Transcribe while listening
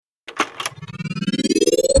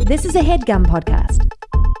This is a HeadGum podcast.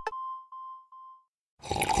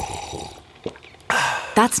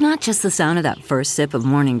 That's not just the sound of that first sip of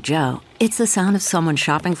Morning Joe. It's the sound of someone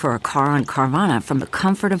shopping for a car on Carvana from the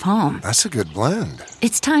comfort of home. That's a good blend.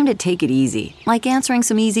 It's time to take it easy, like answering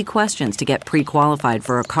some easy questions to get pre-qualified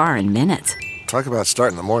for a car in minutes. Talk about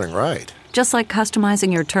starting the morning right. Just like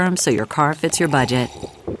customizing your terms so your car fits your budget.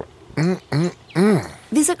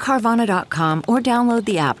 Visit Carvana.com or download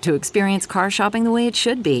the app to experience car shopping the way it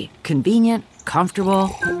should be. Convenient, comfortable.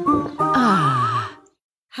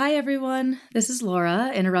 Hi, everyone. This is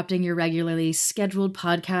Laura, interrupting your regularly scheduled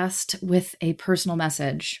podcast with a personal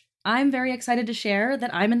message. I'm very excited to share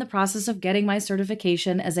that I'm in the process of getting my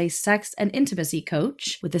certification as a sex and intimacy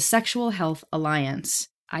coach with the Sexual Health Alliance.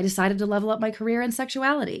 I decided to level up my career in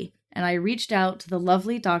sexuality, and I reached out to the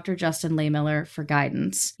lovely Dr. Justin Lehmiller for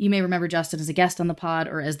guidance. You may remember Justin as a guest on the pod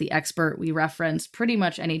or as the expert we reference pretty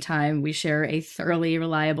much any time we share a thoroughly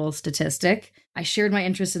reliable statistic. I shared my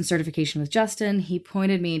interest in certification with Justin. He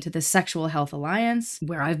pointed me to the Sexual Health Alliance,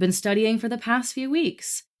 where I've been studying for the past few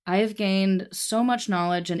weeks. I have gained so much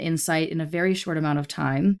knowledge and insight in a very short amount of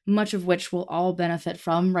time, much of which we'll all benefit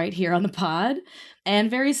from right here on the pod.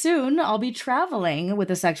 And very soon, I'll be traveling with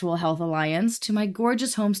the Sexual Health Alliance to my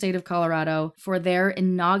gorgeous home state of Colorado for their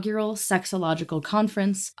inaugural sexological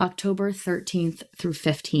conference, October 13th through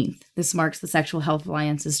 15th. This marks the Sexual Health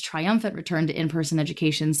Alliance's triumphant return to in-person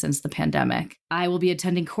education since the pandemic. I will be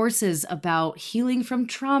attending courses about healing from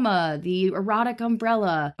trauma, the erotic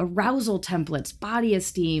umbrella, arousal templates, body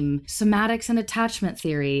esteem, somatics and attachment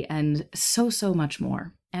theory, and so much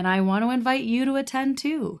more. And I want to invite you to attend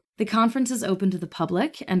too. The conference is open to the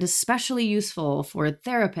public and especially useful for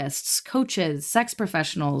therapists, coaches, sex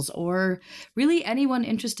professionals, or really anyone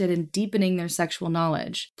interested in deepening their sexual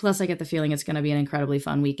knowledge. Plus, I get the feeling it's going to be an incredibly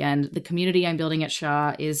fun weekend. The community I'm building at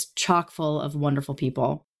SHA is chock full of wonderful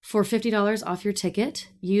people. For $50 off your ticket,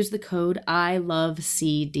 use the code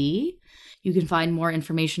ILOVECD. You can find more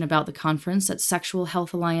information about the conference at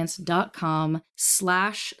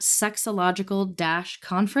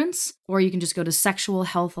sexualhealthalliance.com/sexological-conference, or you can just go to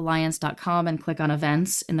sexualhealthalliance.com and click on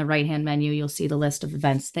events. In the right-hand menu, you'll see the list of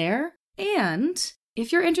events there. And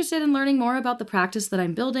if you're interested in learning more about the practice that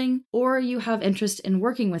I'm building, or you have interest in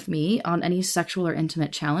working with me on any sexual or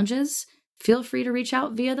intimate challenges, feel free to reach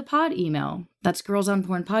out via the pod email. That's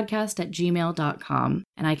girlsonpornpodcast@gmail.com.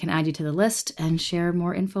 And I can add you to the list and share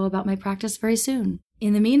more info about my practice very soon.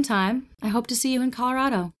 In the meantime, I hope to see you in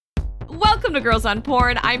Colorado. Welcome to Girls on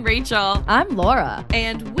Porn. I'm Rachel. I'm Laura.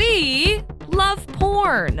 And we love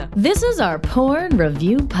porn. This is our porn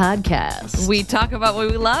review podcast. We talk about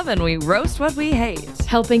what we love and we roast what we hate.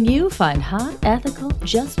 Helping you find hot, ethical,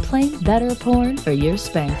 just plain better porn for your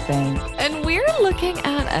spank bank. And we're looking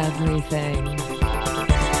at everything.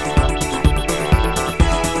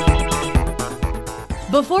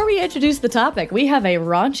 Before we introduce the topic, we have a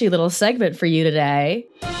raunchy little segment for you today.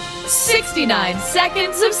 69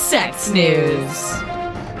 seconds of sex news.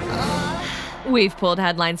 We've pulled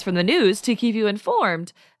headlines from the news to keep you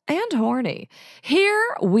informed and horny.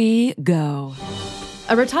 Here we go.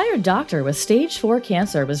 A retired doctor with stage 4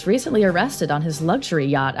 cancer was recently arrested on his luxury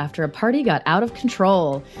yacht after a party got out of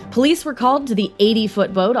control. Police were called to the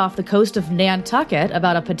 80-foot boat off the coast of Nantucket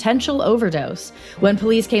about a potential overdose. When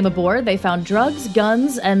police came aboard, they found drugs,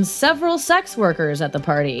 guns, and several sex workers at the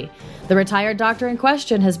party. The retired doctor in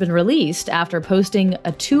question has been released after posting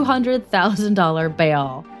a $200,000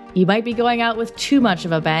 bail. You might be going out with too much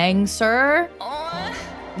of a bang, sir.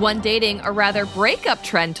 One dating, or rather breakup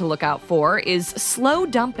trend to look out for is slow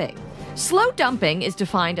dumping. Slow dumping is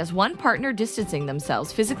defined as one partner distancing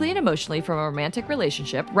themselves physically and emotionally from a romantic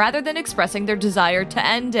relationship rather than expressing their desire to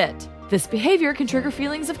end it. This behavior can trigger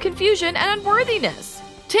feelings of confusion and unworthiness.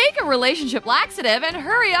 Take a relationship laxative and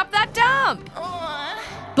hurry up that dump.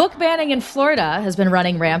 Book banning in Florida has been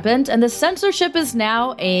running rampant, and the censorship is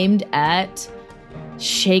now aimed at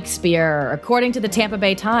Shakespeare. According to the Tampa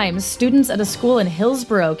Bay Times, students at a school in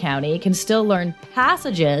Hillsborough County can still learn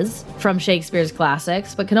passages from Shakespeare's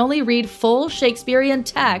classics, but can only read full Shakespearean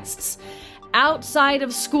texts outside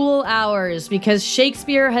of school hours because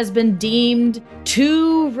Shakespeare has been deemed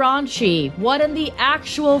too raunchy. What in the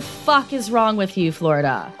actual fuck is wrong with you,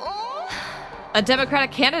 Florida? A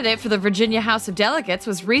Democratic candidate for the Virginia House of Delegates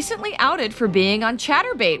was recently outed for being on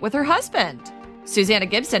Chatterbait with her husband. Susanna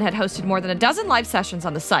Gibson had hosted more than a dozen live sessions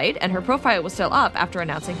on the site, and her profile was still up after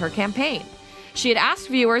announcing her campaign. She had asked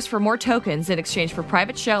viewers for more tokens in exchange for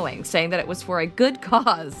private showings, saying that it was for a good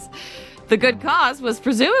cause. The good cause was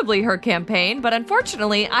presumably her campaign, but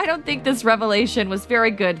unfortunately, I don't think this revelation was very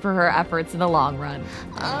good for her efforts in the long run. What? Book banning in Florida has been running rampant, and the censorship is now aimed at Shakespeare. According to the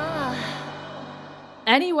Tampa Bay Times, students at a school in Hillsborough County can still learn passages from Shakespeare's classics, but can only read full Shakespearean texts outside of school hours because Shakespeare has been deemed too raunchy. What in the actual fuck is wrong with you, Florida? A Democratic candidate for the Virginia House of Delegates was recently outed for being on Chatterbait with her husband. Susanna Gibson had hosted more than a dozen live sessions on the site, and her profile was still up after announcing her campaign. She had asked viewers for more tokens in exchange for private showings, saying that it was for a good cause.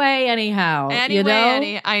 Anyway, anyhow.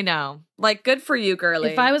 I know. Like, good for you,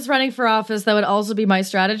 girly. If I was running for office, that would also be my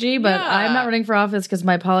strategy, but I'm not running for office because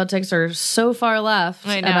my politics are so far left.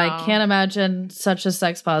 I know. And I can't imagine such a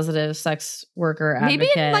sex-positive sex worker advocate.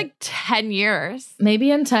 Maybe in like 10 years.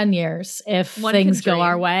 Maybe in 10 years, if One things can go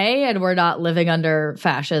our dream. way and we're not living under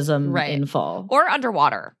fascism in full. Or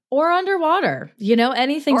underwater. Or underwater. You know,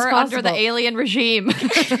 anything's or possible. under the alien regime.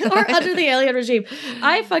 Or under the alien regime.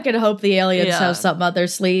 I fucking hope the aliens have something up their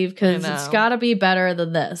sleeve because it's got to be better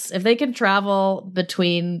than this. If they can travel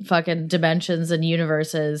between fucking dimensions and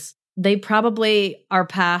universes, they probably are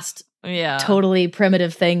past totally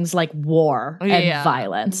primitive things like war and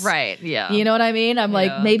violence. Right, yeah. You know what I mean? I'm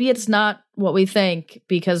like, maybe it's not what we think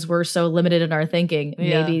because we're so limited in our thinking.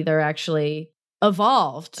 Yeah. Maybe they're actually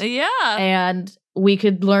evolved. Yeah. And we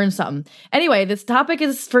could learn something. Anyway, this topic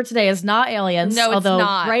is for today is not aliens. No, it's although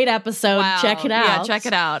not. Great episode. Wow. Check it out. Yeah, check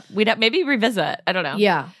it out. We'd maybe revisit. I don't know.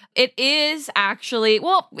 Yeah. It is actually,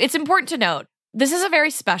 well, it's important to note, this is a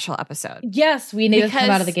very special episode. Yes, we need to come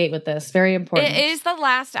out of the gate with this. Very important. It is the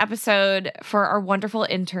last episode for our wonderful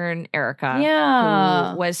intern, Erica.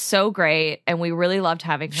 Yeah. Who was so great, and we really loved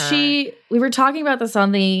having her. We were talking about this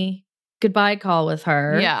on the goodbye call with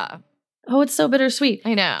her. Yeah. Oh, it's so bittersweet.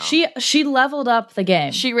 I know. She leveled up the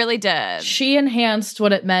game. She really did. She enhanced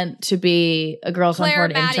what it meant to be a Girls on Claire,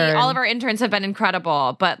 Board Maddie, intern. all of our interns have been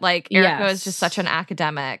incredible, but like Erica Yes. is just such an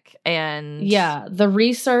academic and the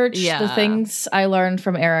research, the things I learned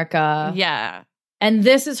from Erica. Yeah. And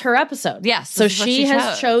this is her episode. Yes. So this is what she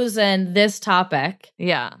has chosen this topic.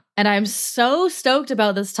 Yeah. And I'm so stoked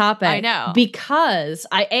about this topic. I know. Because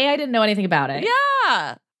I didn't know anything about it.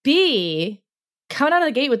 Yeah. B, coming out of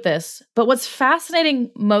the gate with this. But what's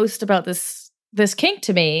fascinating most about this kink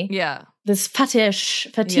to me, this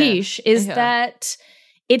fetish is that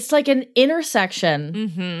it's like an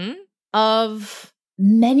intersection of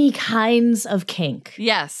many kinds of kink.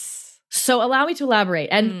 Yes. So allow me to elaborate.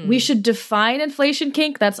 And we should define inflation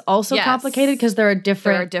kink. That's also complicated because there are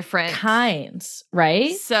different kinds,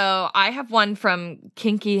 right? So I have one from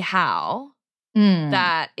Kinky How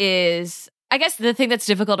that is, I guess the thing that's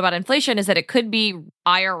difficult about inflation is that it could be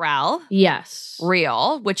IRL. Yes.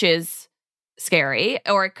 Real, which is scary,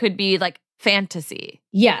 or it could be like fantasy.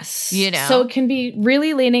 Yes. You know? So it can be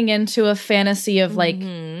really leaning into a fantasy of like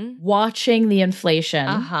watching the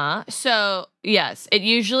inflation. So, yes, it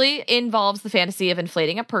usually involves the fantasy of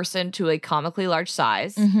inflating a person to a comically large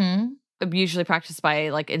size. Usually practiced by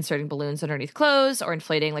like inserting balloons underneath clothes or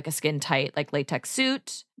inflating like a skin tight like latex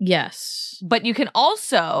suit. Yes. But you can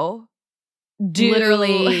also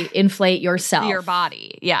literally inflate yourself. Your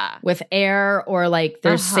body. Yeah. With air or like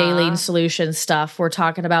there's saline solution stuff. We're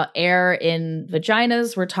talking about air in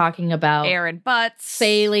vaginas. We're talking about air in butts.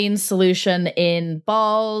 Saline solution in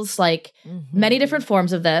balls. Like many different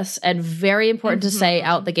forms of this. And very important to say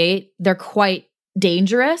out the gate, they're quite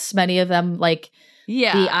dangerous. Many of them like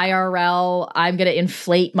the IRL, I'm going to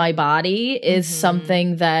inflate my body is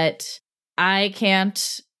something that I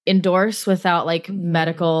can't endorse without like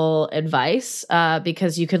medical advice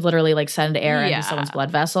because you could literally like send air into someone's blood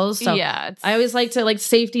vessels. So I always like to like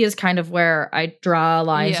safety is kind of where I draw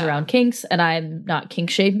lines around kinks, and I'm not kink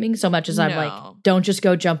shaming so much as I'm like, don't just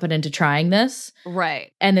go jumping into trying this.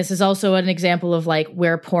 Right. And this is also an example of like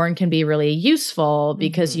where porn can be really useful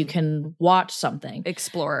because you can watch something.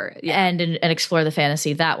 Explore and explore the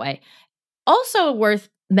fantasy that way. Also worth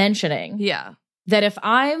mentioning that if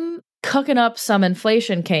I'm cooking up some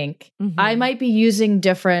inflation kink, I might be using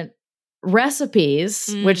different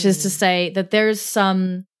recipes, which is to say that there's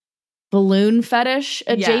some balloon fetish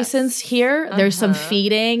adjacents here. There's some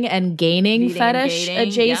feeding and gaining fetish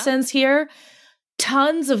adjacents here.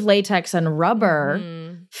 Tons of latex and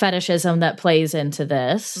rubber fetishism that plays into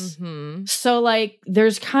this. So like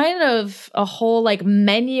there's kind of a whole like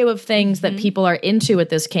menu of things that people are into with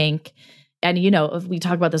this kink. And, you know, we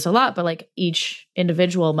talk about this a lot, but like each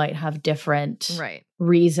individual might have different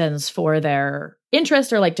reasons for their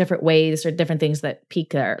interest or like different ways or different things that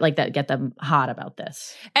pique their, like that get them hot about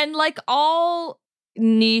this. And like all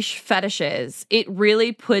niche fetishes, it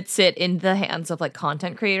really puts it in the hands of like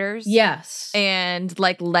content creators. Yes. And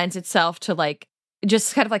like lends itself to like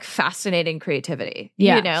just kind of like fascinating creativity.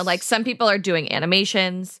 Yes. You know, like some people are doing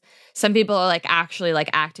animations. Some people are like actually like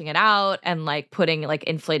acting it out and like putting like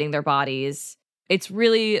inflating their bodies. It's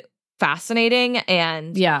really fascinating.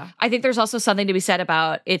 And I think there's also something to be said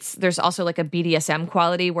about there's also like a BDSM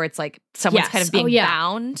quality where it's like someone's kind of being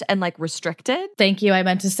bound and like restricted. Thank you. I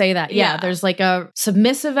meant to say that. Yeah. There's like a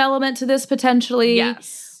submissive element to this potentially.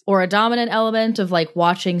 Yes. Or a dominant element of like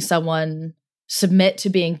watching someone submit to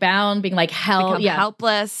being bound, being like Become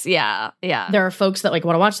helpless. Yeah. There are folks that like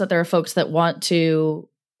want to watch that. There are folks that want to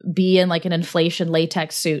be in like an inflation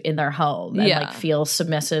latex suit in their home and like feel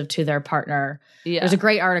submissive to their partner. Yeah. There's a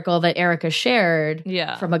great article that Erica shared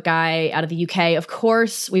from a guy out of the UK. Of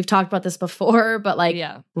course, we've talked about this before, but like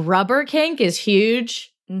rubber kink is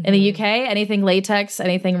huge in the UK. Anything latex,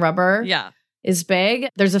 anything rubber is big.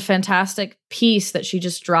 There's a fantastic piece that she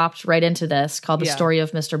just dropped right into this called The Story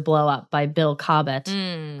of Mr. Blow Up by Bill Cobbett,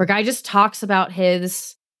 where a guy just talks about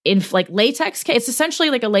his like latex kink. It's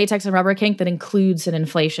essentially like a latex and rubber kink that includes an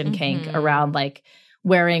inflation kink around like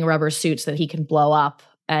wearing rubber suits that he can blow up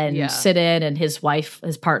and sit in, and his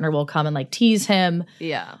partner will come and like tease him.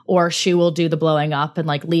 Yeah. Or she will do the blowing up and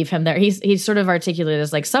like leave him there. He's sort of articulated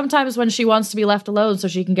as like, sometimes when she wants to be left alone so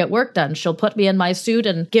she can get work done, she'll put me in my suit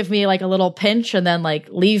and give me like a little pinch and then like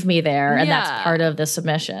leave me there. And that's part of the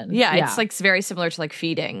submission. Yeah. It's like very similar to like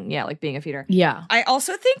feeding. Yeah. Like being a feeder. Yeah. I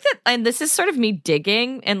also think that, and this is sort of me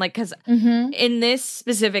digging and like, cause in this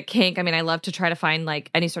specific kink, I mean, I love to try to find like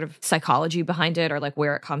any sort of psychology behind it or like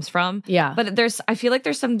where it comes from. Yeah. But I feel like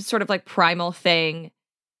there's some sort of like primal thing,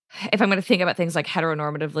 if I'm going to think about things like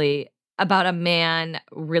heteronormatively, about a man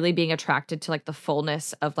really being attracted to like the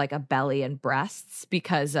fullness of like a belly and breasts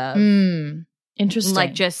because of interesting,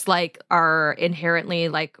 like just like are inherently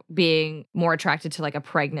like being more attracted to like a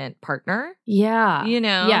pregnant partner. Yeah. You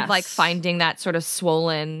know, like finding that sort of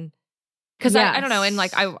swollen. Because I don't know, and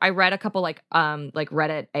like I read a couple like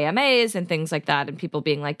Reddit AMAs and things like that, and people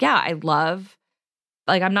being like, yeah, I love.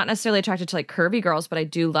 Like, I'm not necessarily attracted to like curvy girls, but I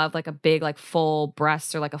do love like a big, like full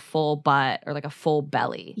breast or like a full butt or like a full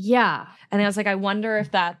belly. Yeah. And I was like, I wonder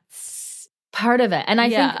if that's part of it. And I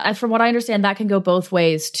think from what I understand, that can go both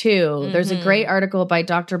ways too. There's a great article by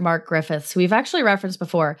Dr. Mark Griffiths, who we've actually referenced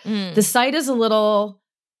before. The site is a little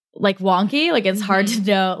like wonky. Like it's hard to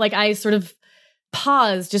know. Like I sort of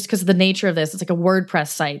pause just because of the nature of this. It's like a WordPress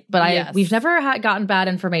site, but we've never gotten bad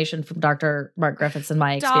information from Dr. Mark Griffiths in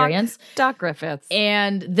my experience. Doc Griffiths.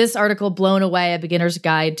 And this article, Blown Away, A Beginner's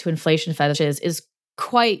Guide to Inflation Fetishes, it's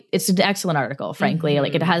an excellent article, frankly.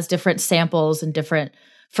 Like it has different samples and different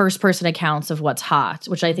first-person accounts of what's hot,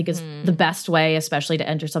 which I think is the best way, especially to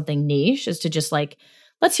enter something niche, is to just like,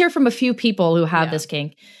 let's hear from a few people who have this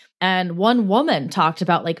kink. And one woman talked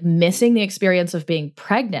about like missing the experience of being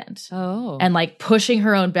pregnant and like pushing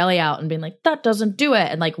her own belly out and being like, that doesn't do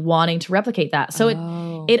it. And like wanting to replicate that. So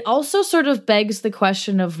it also sort of begs the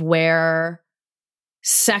question of where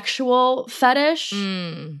sexual fetish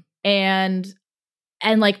and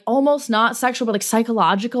like almost not sexual, but like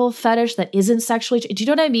psychological fetish that isn't sexually, do you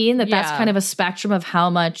know what I mean? That's kind of a spectrum of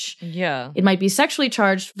how much it might be sexually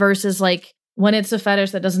charged versus like when it's a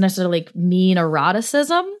fetish that doesn't necessarily like mean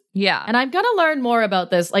eroticism. Yeah. And I'm going to learn more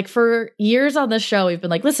about this. Like for years on this show, we've been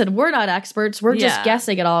like, listen, we're not experts. We're just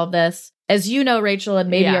guessing at all of this. As you know, Rachel, and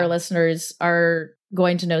maybe our listeners are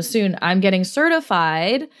going to know soon, I'm getting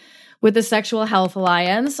certified with the Sexual Health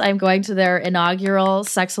Alliance. I'm going to their inaugural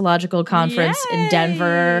sexological conference in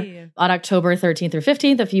Denver on October 13th through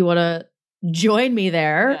 15th. If you want to join me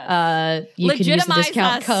there. You can use the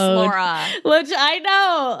discount code. Laura. I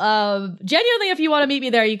know. Genuinely, if you want to meet me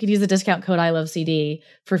there, you can use the discount code ILOVECD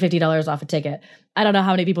for $50 off a ticket. I don't know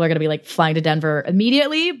how many people are going to be like flying to Denver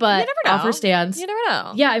immediately, but offer stands. You never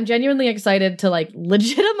know. Yeah, I'm genuinely excited to like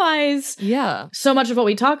legitimize so much of what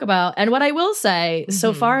we talk about. And what I will say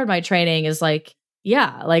so far in my training is like,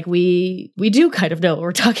 like we do kind of know what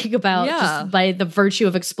we're talking about just by the virtue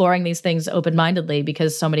of exploring these things open-mindedly,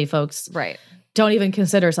 because so many folks don't even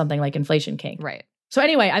consider something like inflation kink. Right. So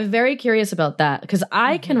anyway, I'm very curious about that because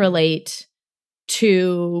I can relate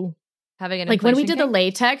to having an like when we did the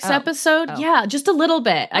latex episode. Yeah, just a little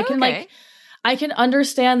bit. I can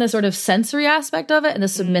understand the sort of sensory aspect of it and the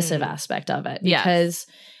submissive aspect of it because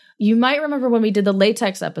you might remember when we did the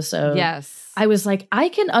latex episode. Yes. I was like, I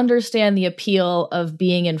can understand the appeal of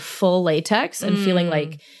being in full latex and feeling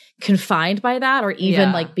like confined by that, or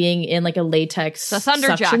even like being in like a latex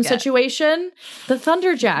suction situation. The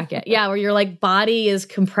thunder jacket. Where your like body is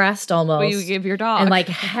compressed almost. What you give your dog. And like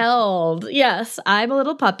held. Yes, I'm a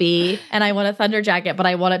little puppy and I want a thunder jacket, but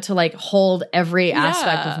I want it to like hold every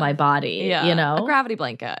aspect of my body, you know? A gravity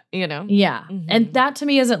blanket, you know? Yeah. And that to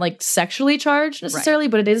me isn't like sexually charged necessarily,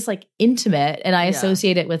 but it is like intimate. And I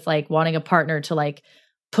associate it with like wanting a partner to like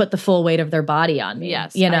put the full weight of their body on me.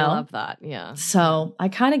 Yes, you know? I love that. Yeah. So I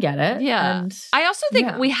kind of get it. Yeah. And I also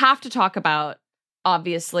think we have to talk about,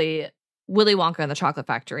 obviously, Willy Wonka and the Chocolate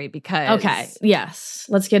Factory because... Okay, yes.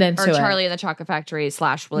 Let's get into it. Or Charlie and the Chocolate Factory /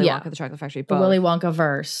 Willy Wonka and the Chocolate Factory. Both. The Willy Wonka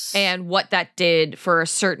verse. And what that did for a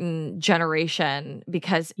certain generation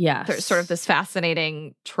because there's sort of this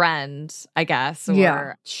fascinating trend, I guess,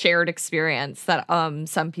 or shared experience that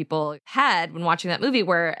some people had when watching that movie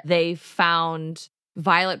where they found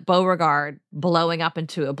Violet Beauregard blowing up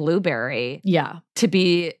into a blueberry to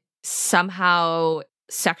be somehow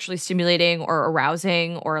sexually stimulating or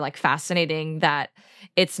arousing or like fascinating that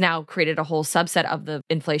it's now created a whole subset of the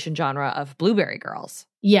inflation genre of blueberry girls.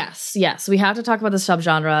 Yes. We have to talk about the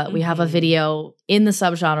subgenre. Mm-hmm. We have a video in the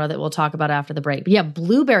subgenre that we'll talk about after the break. But yeah,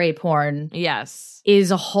 blueberry porn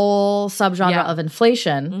is a whole subgenre of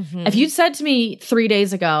inflation. Mm-hmm. If you'd said to me 3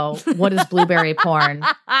 days ago, what is blueberry porn?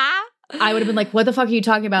 I would have been like, what the fuck are you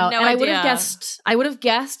talking about? I would have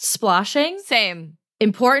guessed splashing. Same.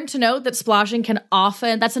 Important to note that splashing can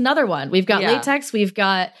often, that's another one. We've got latex, we've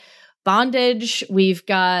got bondage, we've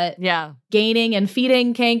got gaining and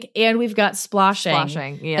feeding kink, and we've got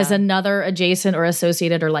splashing as another adjacent or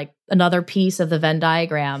associated or like another piece of the Venn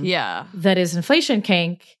diagram that is inflation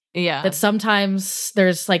kink. Yeah. That sometimes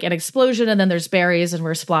there's like an explosion and then there's berries and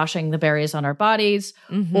we're splashing the berries on our bodies.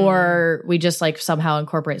 Mm-hmm. Or we just like somehow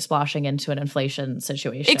incorporate splashing into an inflation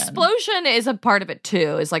situation. Explosion is a part of it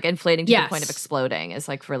too. Is like inflating to the point of exploding is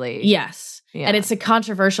like really. Yes. Yeah. And it's a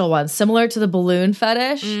controversial one. Similar to the balloon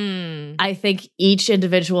fetish, I think each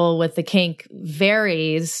individual with the kink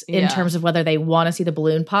varies in terms of whether they want to see the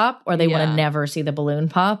balloon pop or they want to never see the balloon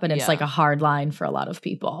pop. And it's like a hard line for a lot of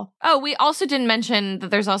people. Oh, we also didn't mention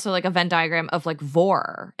that there's also like a Venn diagram of like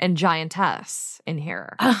vor and giantess in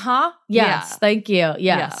here. Uh-huh. Yes. Thank you.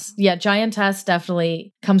 Yes. Yeah. Giantess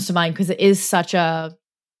definitely comes to mind because it is such a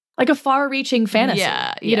far-reaching fantasy.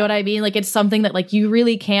 You know what I mean? Like it's something that like you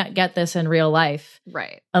really can't get this in real life.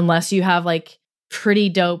 Right. Unless you have like pretty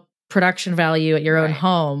dope production value at your own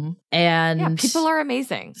home. And people are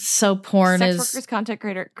amazing. So porn Sex workers, content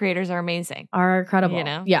creators are amazing. Are incredible. You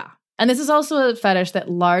know? Yeah. And this is also a fetish that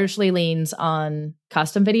largely leans on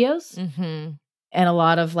custom videos. Mm-hmm. And a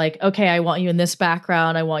lot of like, okay, I want you in this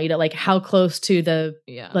background. I want you to like, how close to the,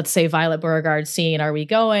 let's say, Violet Beauregard scene are we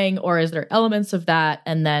going? Or is there elements of that?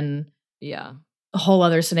 And then whole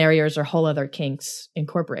other scenarios or whole other kinks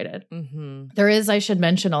incorporated. Mm-hmm. There is, I should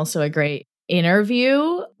mention also a great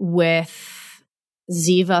interview with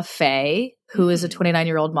Ziva Faye, who is a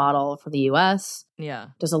 29-year-old model for the US. Yeah.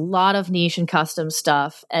 Does a lot of niche and custom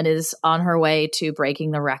stuff and is on her way to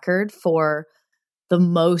breaking the record for the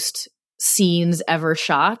most scenes ever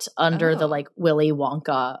shot under the like Willy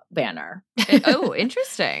Wonka banner. Oh,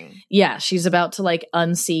 interesting. Yeah, she's about to like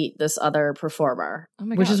unseat this other performer,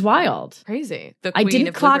 which is wild. Crazy. I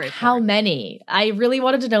didn't clock how many. I really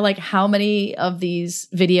wanted to know like how many of these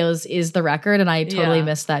videos is the record, and I totally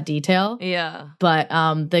missed that detail. Yeah. But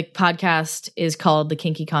the podcast is called The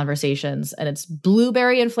Kinky Conversations, and it's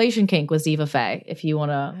Blueberry Inflation Kink with Ziva Faye. If you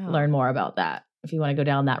want to learn more about that, if you want to go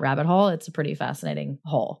down that rabbit hole, it's a pretty fascinating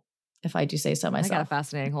hole. If I do say so myself. I got a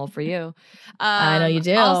fascinating hole for you. I know you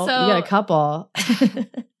do. Also, you got a couple.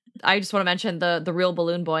 I just want to mention the Real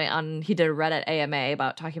Balloon Boy he did a Reddit AMA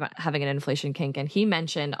about talking about having an inflation kink. And he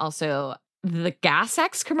mentioned also the Gas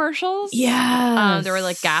X commercials. Yeah. There were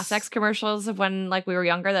like Gas X commercials of when like we were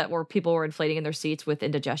younger that were people were inflating in their seats with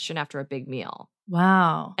indigestion after a big meal.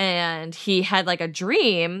 Wow. And he had like a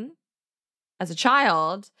dream as a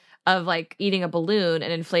child of like eating a balloon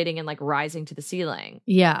and inflating and like rising to the ceiling.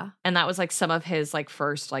 Yeah. And that was like some of his like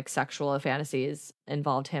first like sexual fantasies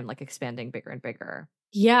involved him like expanding bigger and bigger.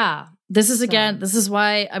 Yeah. This is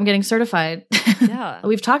why I'm getting certified. Yeah.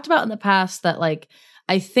 We've talked about in the past that like,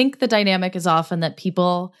 I think the dynamic is often that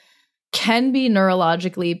people can be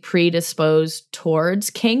neurologically predisposed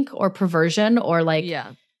towards kink or perversion or like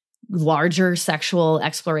larger sexual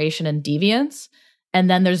exploration and deviance. And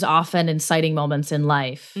then there's often inciting moments in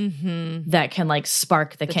life that can like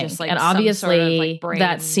spark the kink. Just, like, and obviously sort of, like, brain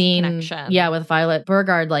that scene, connection. With Violet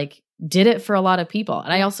Beauregard, like did it for a lot of people.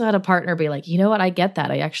 And I also had a partner be like, you know what? I get that.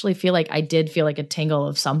 I actually feel like I did feel like a tingle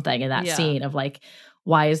of something in that scene of like,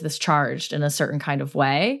 why is this charged in a certain kind of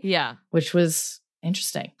way? Yeah. Which was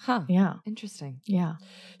interesting. Huh. Yeah. Interesting. Yeah.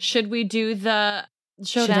 Should we do the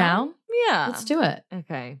showdown? Yeah. Let's do it.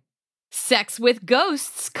 Okay. Sex with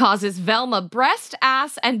ghosts causes Velma breast,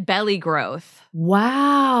 ass, and belly growth.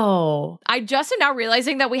 Wow. I just am now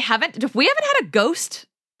realizing that we haven't had a ghost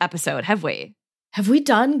episode, have we? Have we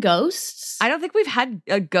done ghosts? I don't think we've had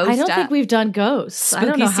a ghost. I don't think we've done ghosts. I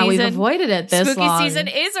don't know how we've avoided it this long. Spooky season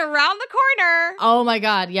is around the corner. Oh my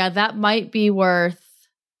God. Yeah, that might be worth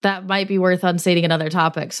that might be worth unstating another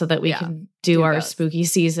topic so that we can do our ghosts. spooky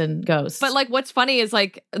season ghosts. But like, what's funny is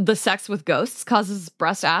like the sex with ghosts causes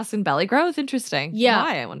breast, ass, and belly growth. Interesting. Yeah.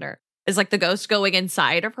 Why, I wonder? Is like the ghost going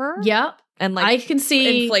inside of her? Yep. And like I can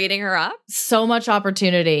see inflating her up? so much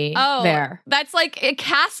opportunity there. That's like a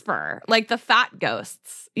Casper, like the fat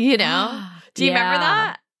ghosts, you know? Do you remember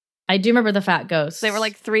that? I do remember the fat ghosts. They were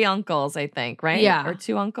like 3 uncles, I think, right? Yeah. Or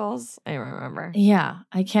 2 uncles. I don't remember. Yeah,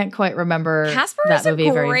 I can't quite remember Casper that is a movie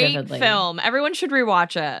very great vividly. film. Everyone should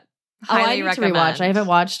rewatch it. I Highly need recommend. to rewatch. I haven't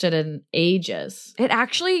watched it in ages. It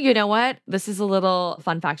actually, you know what? This is a little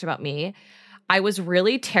fun fact about me. I was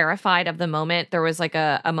really terrified of the moment. There was like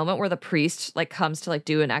a moment where the priest like comes to like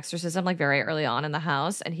do an exorcism like very early on in the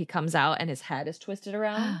house, and he comes out and his head is twisted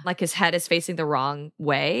around. Like his head is facing the wrong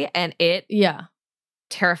way, and it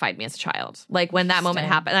terrified me as a child. Like when that moment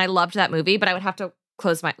happened. And I loved that movie, but I would have to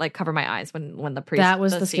cover my eyes when the priest. That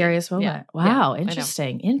was the scariest moment. Yeah. Wow, Yeah,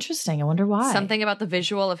 interesting. I wonder why. Something about the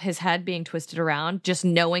visual of his head being twisted around, just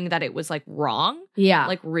knowing that it was like wrong. Yeah.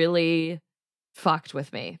 Like really fucked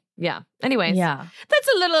with me. Yeah. Anyways. Yeah. That's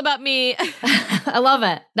a little about me. I love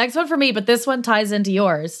it. Next one for me, but this one ties into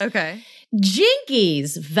yours. Okay.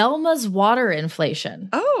 Jinkies, Velma's water inflation.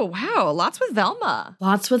 Oh, wow. Lots with Velma.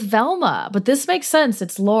 Lots with Velma, but this makes sense.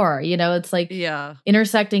 It's lore, you know, it's like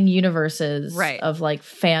intersecting universes of like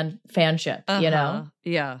fanship, you know?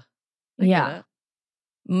 Yeah. Yeah.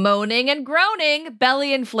 Moaning and groaning,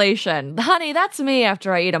 belly inflation. Honey, that's me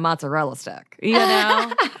after I eat a mozzarella stick. You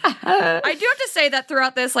know? I do have to say that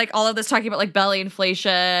throughout this, like all of this talking about like belly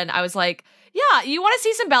inflation, I was like, yeah, you want to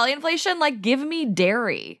see some belly inflation? Like, give me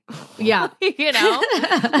dairy. Yeah. You know?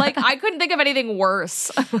 Like, I couldn't think of anything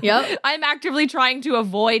worse. Yep. I'm actively trying to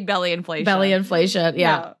avoid belly inflation. Belly inflation.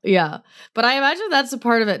 Yeah. But I imagine that's a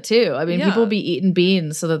part of it too. I mean, people be eating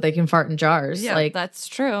beans so that they can fart in jars. Yeah, like that's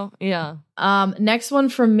true. Yeah. Next one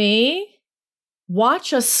from me.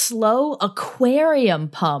 Watch a slow aquarium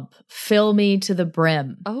pump fill me to the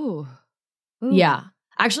brim. Oh. Ooh. Yeah.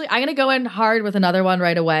 Actually, I'm going to go in hard with another one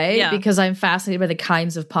right away because I'm fascinated by the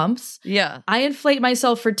kinds of pumps. Yeah. I inflate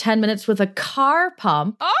myself for 10 minutes with a car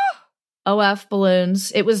pump. Oh! OF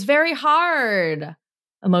balloons. It was very hard.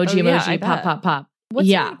 Emoji, pop.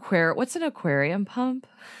 What's an aquarium pump?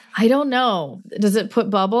 I don't know. Does it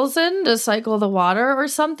put bubbles in to cycle the water or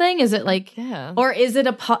something? Is it like, or is it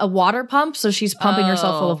a water pump? So she's pumping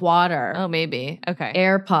herself full of water. Oh, maybe. Okay.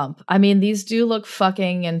 Air pump. I mean, these do look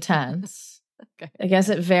fucking intense. Okay. I guess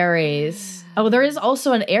it varies. Oh, there is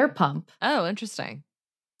also an air pump. Oh, interesting.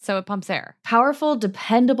 So it pumps air. Powerful,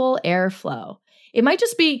 dependable airflow. It might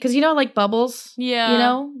just be because, you know, like bubbles. Yeah. You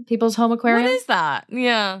know, people's home aquarium. What is that?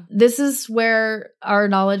 Yeah. This is where our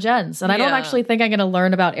knowledge ends. And I don't actually think I'm going to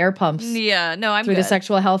learn about air pumps. Yeah. No, I'm through good. the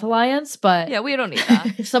Sexual Health Alliance. But yeah, we don't need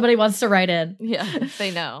that. if somebody wants to write in. Yeah, they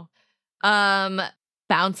know.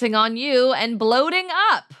 Bouncing on you and bloating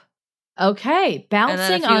up. Okay.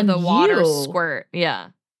 Bouncing on the water you. Squirt. Yeah.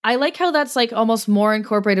 I like how that's like almost more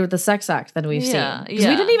incorporated with the sex act than we've seen. Because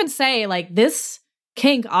we didn't even say like this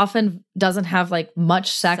kink often doesn't have like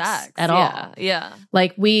much sex at all. Yeah.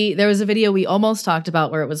 Like there was a video we almost talked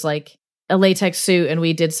about where it was like a latex suit and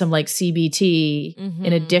we did some like CBT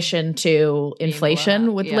in addition to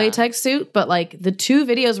inflation with latex suit. But like the 2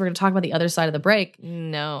 videos we're going to talk about the other side of the break.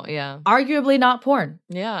 No. Yeah. Arguably not porn.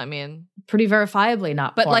 Yeah. I mean. Pretty verifiably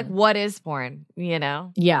not porn. But like what is porn? You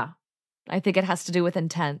know? Yeah. I think it has to do with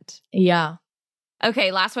intent. Yeah.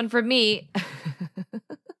 Okay, last one for me.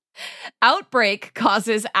 Outbreak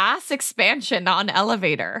causes ass expansion on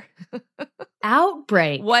elevator.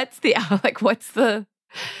 Outbreak? What's the...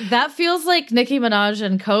 That feels like Nicki Minaj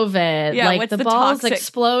and COVID. Yeah, like the balls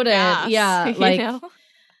exploded. Gas, yeah. Like, you know?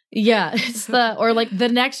 Yeah, it's or like the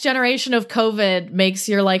next generation of COVID makes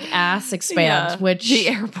your like ass expand, which the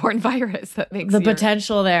airborne virus that makes the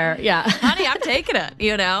potential there. Yeah. Honey, I'm taking it,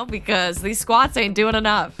 you know, because these squats ain't doing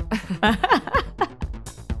enough.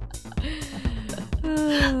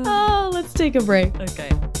 Oh, let's take a break. Okay.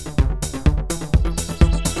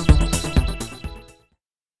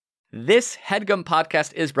 This HeadGum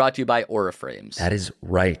podcast is brought to you by Auraframes. That is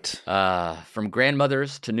right. From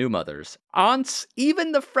grandmothers to new mothers, aunts,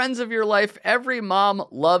 even the friends of your life, every mom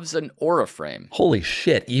loves an Auraframe. Holy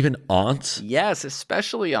shit, even aunts? Yes,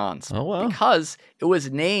 especially aunts. Oh, wow. Because it was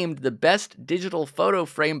named the best digital photo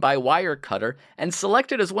frame by Wirecutter and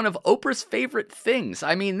selected as one of Oprah's favorite things.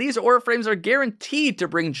 I mean, these Auraframes are guaranteed to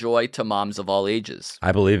bring joy to moms of all ages.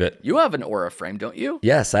 I believe it. You have an Auraframe, don't you?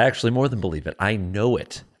 Yes, I actually more than believe it. I know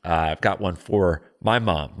it. I've got one for my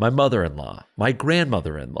mom, my mother-in-law, my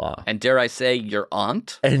grandmother-in-law. And dare I say, your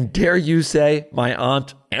aunt? And dare you say, my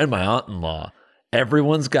aunt and my aunt-in-law.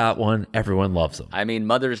 Everyone's got one. Everyone loves them. I mean,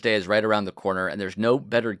 Mother's Day is right around the corner, and there's no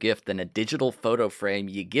better gift than a digital photo frame.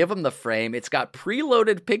 You give them the frame. It's got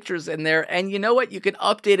preloaded pictures in there, and you know what? You can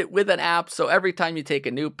update it with an app, so every time you take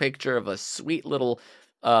a new picture of a sweet little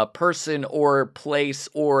person or place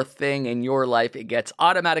or thing in your life, it gets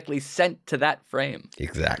automatically sent to that frame.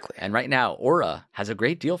 Exactly. And right now, Aura has a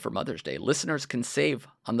great deal for Mother's Day. Listeners can save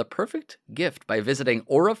on the perfect gift by visiting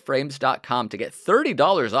auraframes.com to get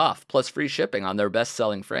 $30 off plus free shipping on their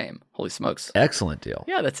best-selling frame. Holy smokes. Excellent deal.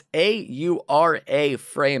 Yeah, that's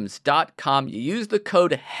auraframes.com. You use the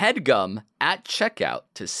code HEADGUM at checkout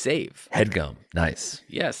to save. Headgum. Nice.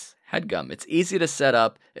 Yes. HEADGUM. It's easy to set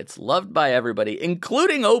up. It's loved by everybody,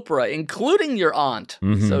 including Oprah, including your aunt.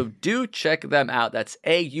 Mm-hmm. So do check them out. That's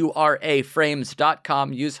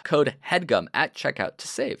auraframes.com. Use code HEADGUM at checkout to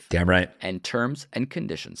save. Damn right. And terms and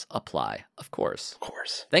conditions apply, of course. Of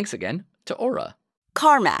course. Thanks again to Aura.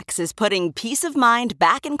 CarMax is putting peace of mind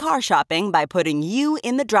back in car shopping by putting you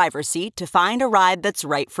in the driver's seat to find a ride that's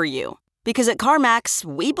right for you. Because at CarMax,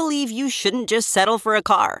 we believe you shouldn't just settle for a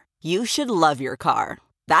car. You should love your car.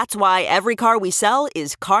 That's why every car we sell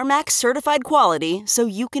is CarMax certified quality, so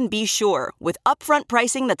you can be sure with upfront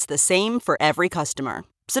pricing that's the same for every customer.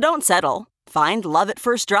 So don't settle. Find love at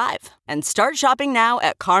first drive and start shopping now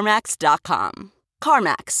at CarMax.com.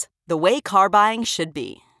 CarMax, the way car buying should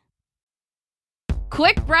be.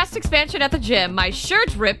 Quick breast expansion at the gym. My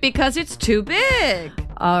shirt's ripped because it's too big.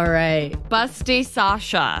 All right. Busty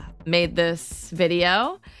Sasha made this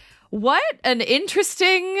video. What an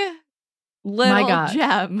interesting little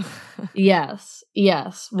gem. Yes.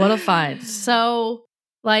 What a find. So,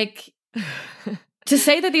 like, to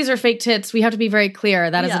say that these are fake tits, we have to be very clear.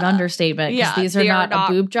 That is an understatement. Because these are not a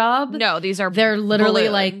boob job. No, they're literally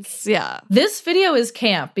balloons. like, this video is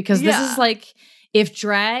camp because this is like if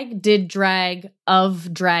drag did drag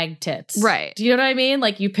of drag tits. Right. Do you know what I mean?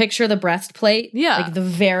 Like, you picture the breastplate. Yeah. Like the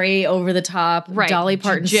very over the top Dolly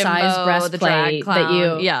Parton size breastplate that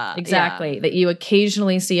you that you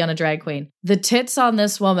occasionally see on a drag queen. The tits on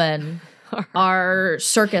this woman are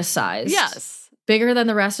circus size. Yes. Bigger than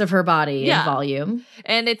the rest of her body in volume.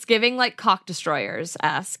 And it's giving like Cock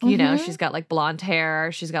Destroyers-esque. You know, she's got like blonde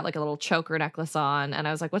hair. She's got like a little choker necklace on. And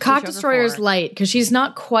I was like, what's Cock the choker Destroyer's for? light because she's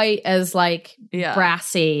not quite as like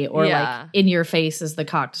brassy or like in your face as the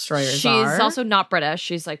Cock Destroyers are. She's also not British.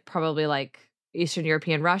 She's like probably like Eastern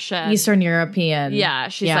European Russian. Eastern European. Yeah.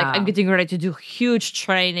 She's like, I'm getting ready to do huge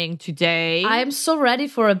training today. I'm so ready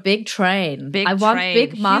for a big train. I want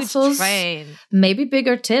big muscles. Maybe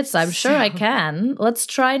bigger tits. I'm sure I can. Let's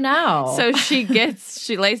try now. So she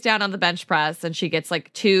lays down on the bench press and she gets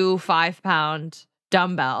like 2 5-pound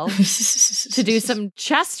dumbbells to do some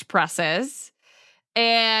chest presses.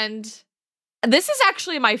 And this is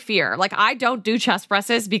actually my fear. Like, I don't do chest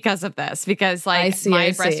presses because of this. Because, like,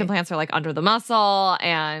 my breast implants are, like, under the muscle.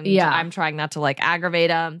 And I'm trying not to, like, aggravate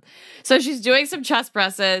them. So she's doing some chest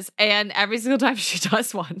presses. And every single time she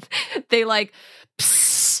does one, they, like,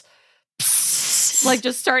 psst, psst, like,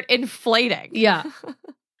 just start inflating. Yeah.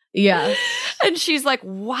 Yeah. And she's like,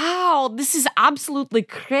 wow, this is absolutely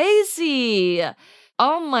crazy.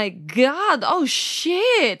 Oh my God. Oh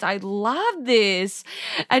shit. I love this.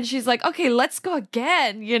 And she's like, okay, let's go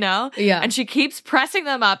again, you know? Yeah. And she keeps pressing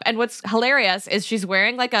them up. And what's hilarious is she's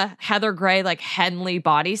wearing like a Heather Gray, like Henley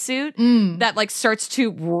bodysuit that like starts to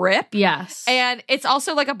rip. Yes. And it's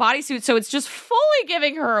also like a bodysuit. So it's just fully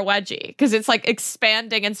giving her a wedgie because it's like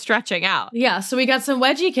expanding and stretching out. Yeah. So we got some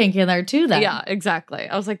wedgie kink in there too then. Yeah, exactly.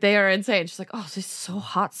 I was like, they are insane. She's like, oh, this is so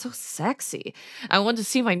hot, so sexy. I want to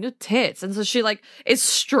see my new tits. And so she like, it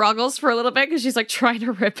struggles for a little bit because she's like trying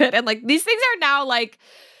to rip it. And like these things are now like,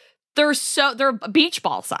 they're beach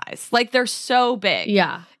ball size. Like they're so big.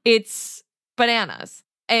 Yeah. It's bananas.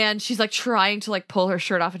 And she's like trying to like pull her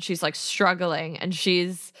shirt off and she's like struggling and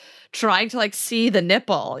she's trying to like see the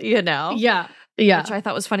nipple, you know? Yeah. Yeah. Which I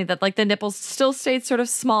thought was funny that like the nipples still stayed sort of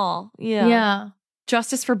small. Yeah. Yeah.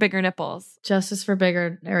 Justice for bigger nipples. Justice for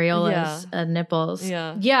bigger areolas and nipples.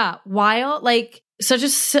 Yeah. Yeah. While like such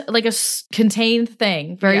a contained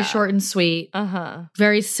thing, very short and sweet,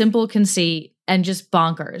 very simple conceit, and just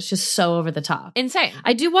bonkers, just so over the top. Insane.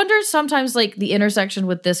 I do wonder sometimes like the intersection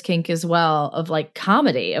with this kink as well of like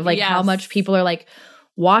comedy, of like how much people are like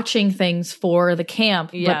watching things for the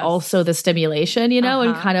camp, but also the stimulation, you know,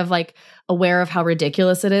 and kind of like aware of how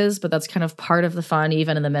ridiculous it is, but that's kind of part of the fun,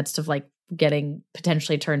 even in the midst of like getting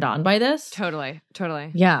potentially turned on by this. Totally.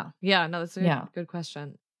 Yeah. Yeah, no, that's a good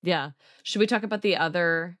question. Yeah. Should we talk about the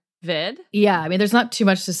other vid? Yeah, I mean, there's not too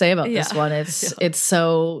much to say about this one. It's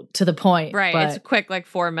so to the point. Right. But it's a quick, like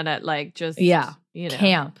 4-minute, like just, you know.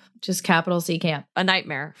 Camp. Just capital C camp. A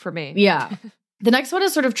nightmare for me. Yeah. The next one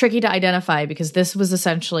is sort of tricky to identify because this was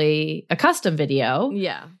essentially a custom video.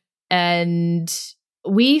 Yeah. And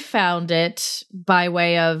we found it by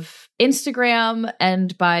way of Instagram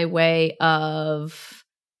and by way of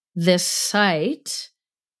this site,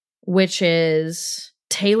 which is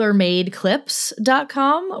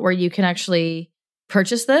tailormadeclips.com, where you can actually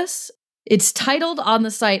purchase this. It's titled on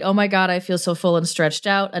the site, "Oh my God, I feel so full and stretched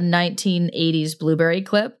out," a 1980s Blueberry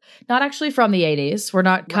clip. Not actually from the 80s. We're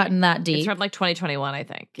not cutting that deep. It's from like 2021, I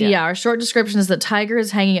think. Yeah, our short description is that Tiger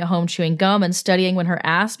is hanging at home chewing gum and studying when her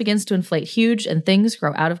ass begins to inflate huge and things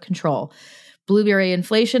grow out of control. Blueberry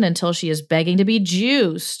inflation until she is begging to be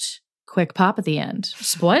juiced. Quick pop at the end.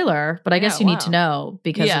 Spoiler, but I guess you need to know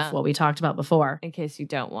because of what we talked about before. In case you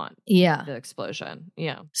don't want the explosion.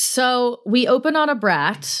 Yeah. So we open on a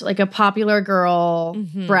brat, like a popular girl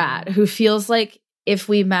brat, who feels like if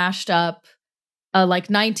we mashed up a like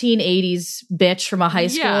 1980s bitch from a high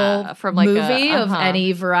school from like movie of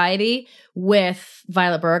any variety with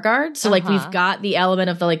Violet Beauregarde. So like we've got the element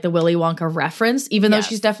of the Willy Wonka reference, even though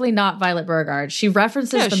she's definitely not Violet Beauregarde. She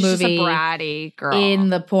references the movie just a bratty girl in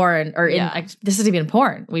the porn, or in this isn't even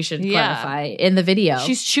porn. We should clarify in the video.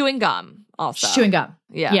 She's chewing gum also. She's chewing gum.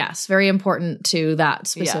 Yeah. Yes. Very important to that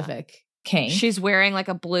specific king. She's wearing like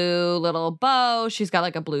a blue little bow. She's got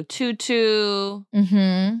like a blue tutu.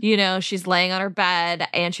 You know, she's laying on her bed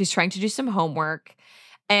and she's trying to do some homework.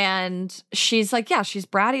 And she's like, she's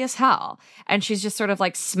bratty as hell. And she's just sort of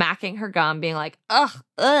like smacking her gum, being like, ugh,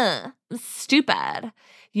 stupid,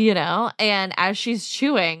 you know? And as she's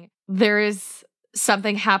chewing, there is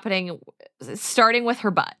something happening, starting with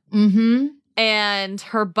her butt. And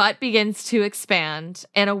her butt begins to expand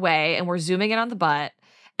in a way, and we're zooming in on the butt.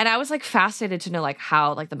 And I was like fascinated to know like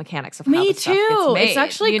how like the mechanics of how Me this stuff gets too. made, It's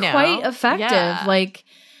actually quite effective. Yeah. Like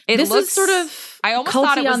this is sort of I almost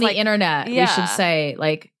thought it was on the like, internet. We should say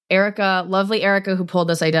like Erica, lovely Erica, who pulled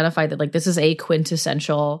this, identified that like this is a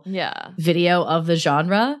quintessential video of the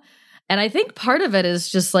genre. And I think part of it is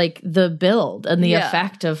just like the build and the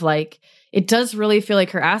effect of like. It does really feel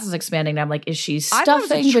like her ass is expanding. And I'm like, is she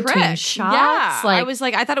stuffing between shots? Yeah.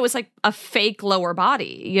 Like, I thought it was like a fake lower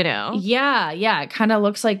body, you know? Yeah. It kind of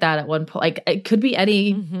looks like that at one point. Like it could be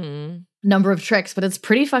any number of tricks, but it's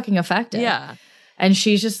pretty fucking effective. Yeah. And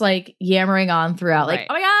she's just like yammering on throughout. Like,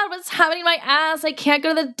 oh my God, what's happening to my ass? I can't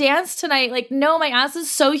go to the dance tonight. Like, no, my ass is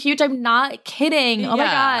so huge. I'm not kidding. Oh my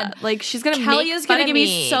God. Like she's going to Kelly is going to give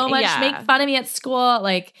me so much, make fun of me at school.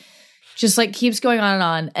 Like, just like keeps going on and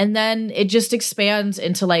on. And then it just expands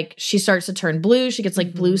into like, she starts to turn blue. She gets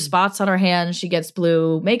like blue spots on her hands. She gets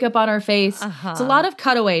blue makeup on her face. It's a lot of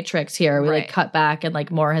cutaway tricks here. We like cut back and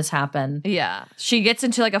like more has happened. Yeah. She gets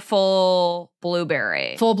into like a full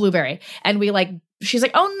blueberry. And we like, she's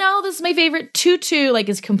like, oh no, this is my favorite tutu, like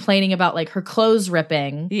is complaining about like her clothes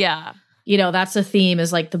ripping. Yeah. You know, that's a theme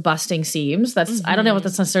is like the busting seams. That's, I don't know if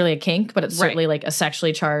that's necessarily a kink, but it's certainly like a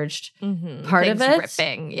sexually charged part of it.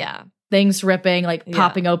 Ripping. Yeah. Things ripping, like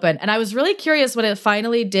popping open. And I was really curious when it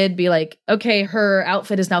finally did be like, okay, her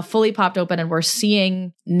outfit is now fully popped open and we're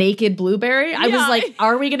seeing naked Blueberry. I was like,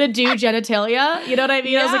 are we going to do genitalia? You know what I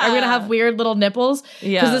mean? I was like, are we going to have weird little nipples?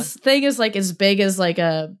 Because this thing is like as big as like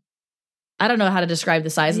a, I don't know how to describe the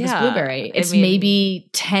size of this Blueberry. It's maybe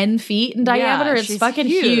 10 feet in diameter. It's fucking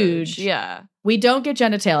huge. Yeah. We don't get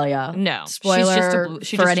genitalia. No. Spoiler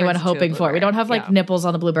for anyone hoping for it. We don't have like nipples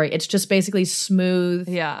on the Blueberry. It's just basically smooth,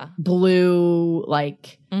 blue,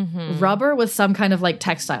 like rubber with some kind of like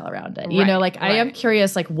textile around it. You know, like I am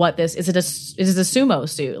curious, like what this is. It a sumo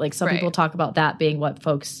suit? Like some people talk about that being what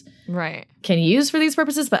folks can use for these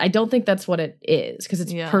purposes, but I don't think that's what it is because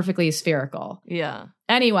it's perfectly spherical. Yeah.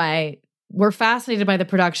 Anyway. We're fascinated by the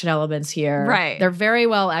production elements here. Right. They're very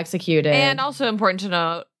well executed. And also important to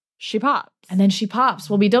note, she pops. And then she pops.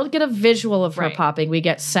 Well, we don't get a visual of her popping. We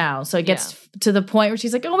get sound. So it gets to the point where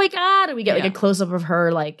she's like, oh my God. And we get like a close up of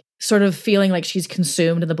her, like sort of feeling like she's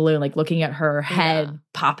consumed in the balloon, like looking at her head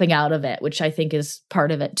popping out of it, which I think is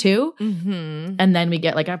part of it too. And then we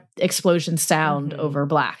get like a explosion sound over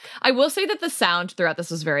black. I will say that the sound throughout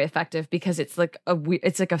this was very effective because it's like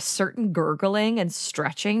a certain gurgling and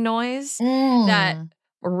stretching noise that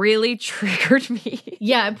really triggered me.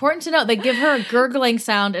 Yeah, important to note. They give her a gurgling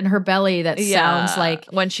sound in her belly that sounds like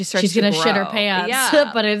when she starts she's going to shit her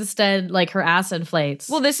pants, but instead like her ass inflates.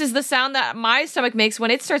 Well, this is the sound that my stomach makes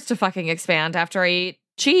when it starts to fucking expand after I eat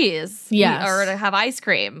cheese or to have ice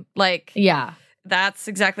cream. Like, that's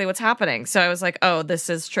exactly what's happening. So I was like, oh, this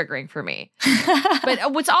is triggering for me.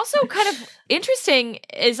 But what's also kind of interesting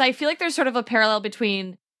is I feel like there's sort of a parallel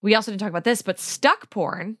between, we also didn't talk about this, but stuck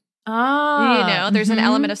porn. You know, there's an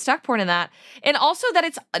element of stuck porn in that. And also that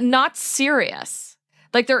it's not serious.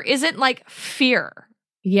 Like there isn't like fear,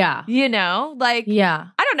 Yeah. you know? Like, Yeah.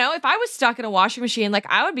 I don't know. If I was stuck in a washing machine, like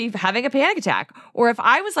I would be having a panic attack. Or if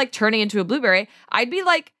I was like turning into a blueberry, I'd be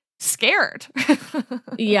like scared.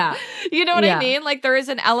 Yeah. You know what Yeah. I mean? Like there is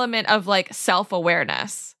an element of like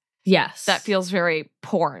self-awareness Yes. that feels very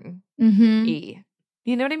porn-y. Mm-hmm.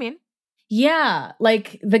 You know what I mean? Yeah.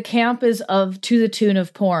 Like the camp is to the tune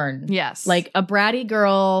of porn. Yes. Like a bratty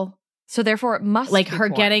girl, so therefore it must like be her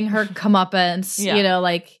porn. getting her comeuppance, Yeah. you know,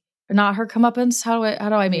 like not her comeuppance. How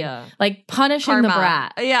do I mean? Yeah. Like punishing Karma. the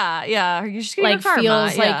brat. Yeah, yeah. You're just getting Like karma.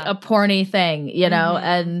 feels yeah. like a porny thing, you know?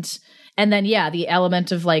 Mhm. And then the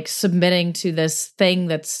element of like submitting to this thing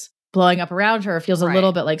that's blowing up around her feels a Right.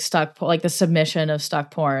 little bit like like the submission of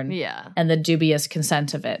stuck porn. Yeah. And the dubious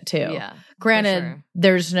consent of it too. Yeah. Granted, sure.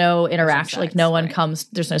 there's no interaction. Like sex, no one right. comes,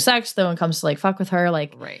 there's no sex. No one comes to like fuck with her.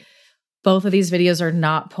 Like Right. both of these videos are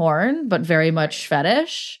not porn, but very much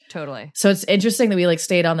fetish. Totally. So it's interesting that we like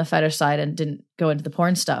stayed on the fetish side and didn't go into the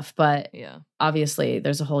porn stuff. But Yeah. obviously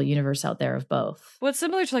there's a whole universe out there of both. Well, it's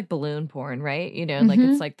similar to like balloon porn, right? You know, like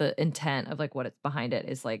Mhm. it's like the intent of like what it's behind it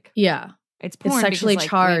is like Yeah. it's porn. It's sexually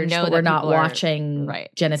because, like, we charged, know but that we're not people are- watching right,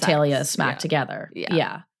 genitalia sex. smack Yeah. together. Yeah.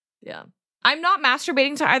 Yeah. Yeah. I'm not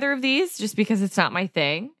masturbating to either of these just because it's not my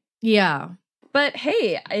thing. Yeah. But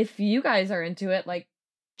hey, if you guys are into it, like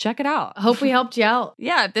check it out. Hope we helped you out.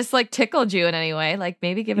 Yeah, if this like tickled you in any way, like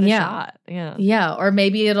maybe give it a Yeah. shot. Yeah. Yeah. Or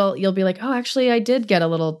maybe you'll be like, oh, actually, I did get a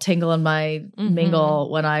little tingle in my Mhm. mingle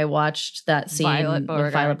when I watched that scene Violet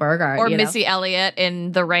with Violet Beauregard. Or you know? Missy Elliott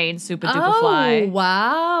in The Rain, Super Duper Oh, Fly.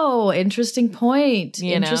 wow. Interesting point. You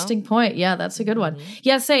know? Interesting point. Yeah, that's a good one. Mhm.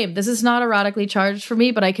 Yeah, same. This is not erotically charged for me,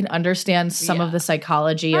 but I can understand some of Yeah. the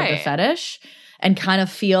psychology of the Right. fetish and kind of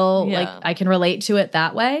feel Yeah. like I can relate to it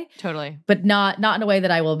that way, Totally. but not in a way that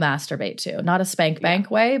I will masturbate to. Not a spank bank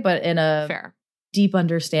way, but in a Fair. deep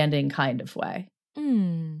understanding kind of way.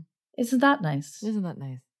 Isn't that nice? Isn't that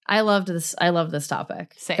nice? I loved this. I love this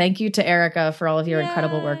topic. Same. Thank you to Erica for all of your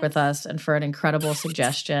incredible work with us and for an incredible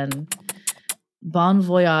suggestion. Bon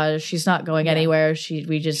voyage. She's not going anywhere.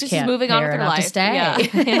 We just She's can't moving pay on her with her enough to life. stay. Yeah.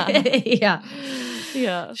 yeah.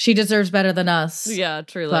 Yeah. She deserves better than us. Yeah,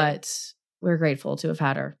 truly. But we're grateful to have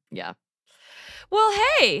had her. Yeah. Well,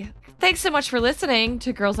 hey, thanks so much for listening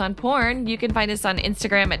to Girls on Porn. You can find us on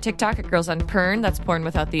Instagram at TikTok at Girls on Pern. That's porn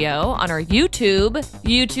without the O. On our YouTube,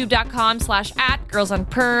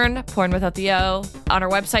 youtube.com/@girlsonpern, porn without the O. On our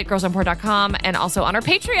website, girlsonporn.com. And also on our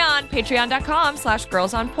Patreon,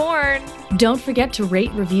 patreon.com/girlsonporn. Don't forget to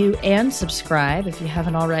rate, review, and subscribe if you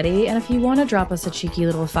haven't already. And if you want to drop us a cheeky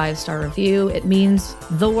little 5-star review, it means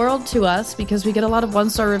the world to us because we get a lot of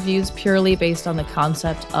 1-star reviews purely based on the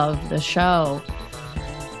concept of the show.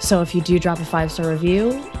 So if you do drop a 5-star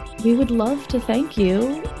review, we would love to thank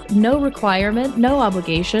you. No requirement, no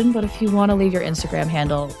obligation, but if you want to leave your Instagram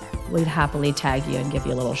handle, we'd happily tag you and give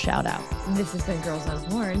you a little shout out. This has been Girls on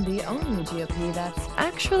Porn, the only GOP that's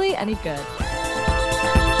actually any good.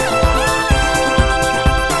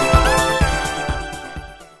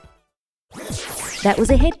 That was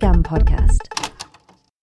a HeadGum podcast.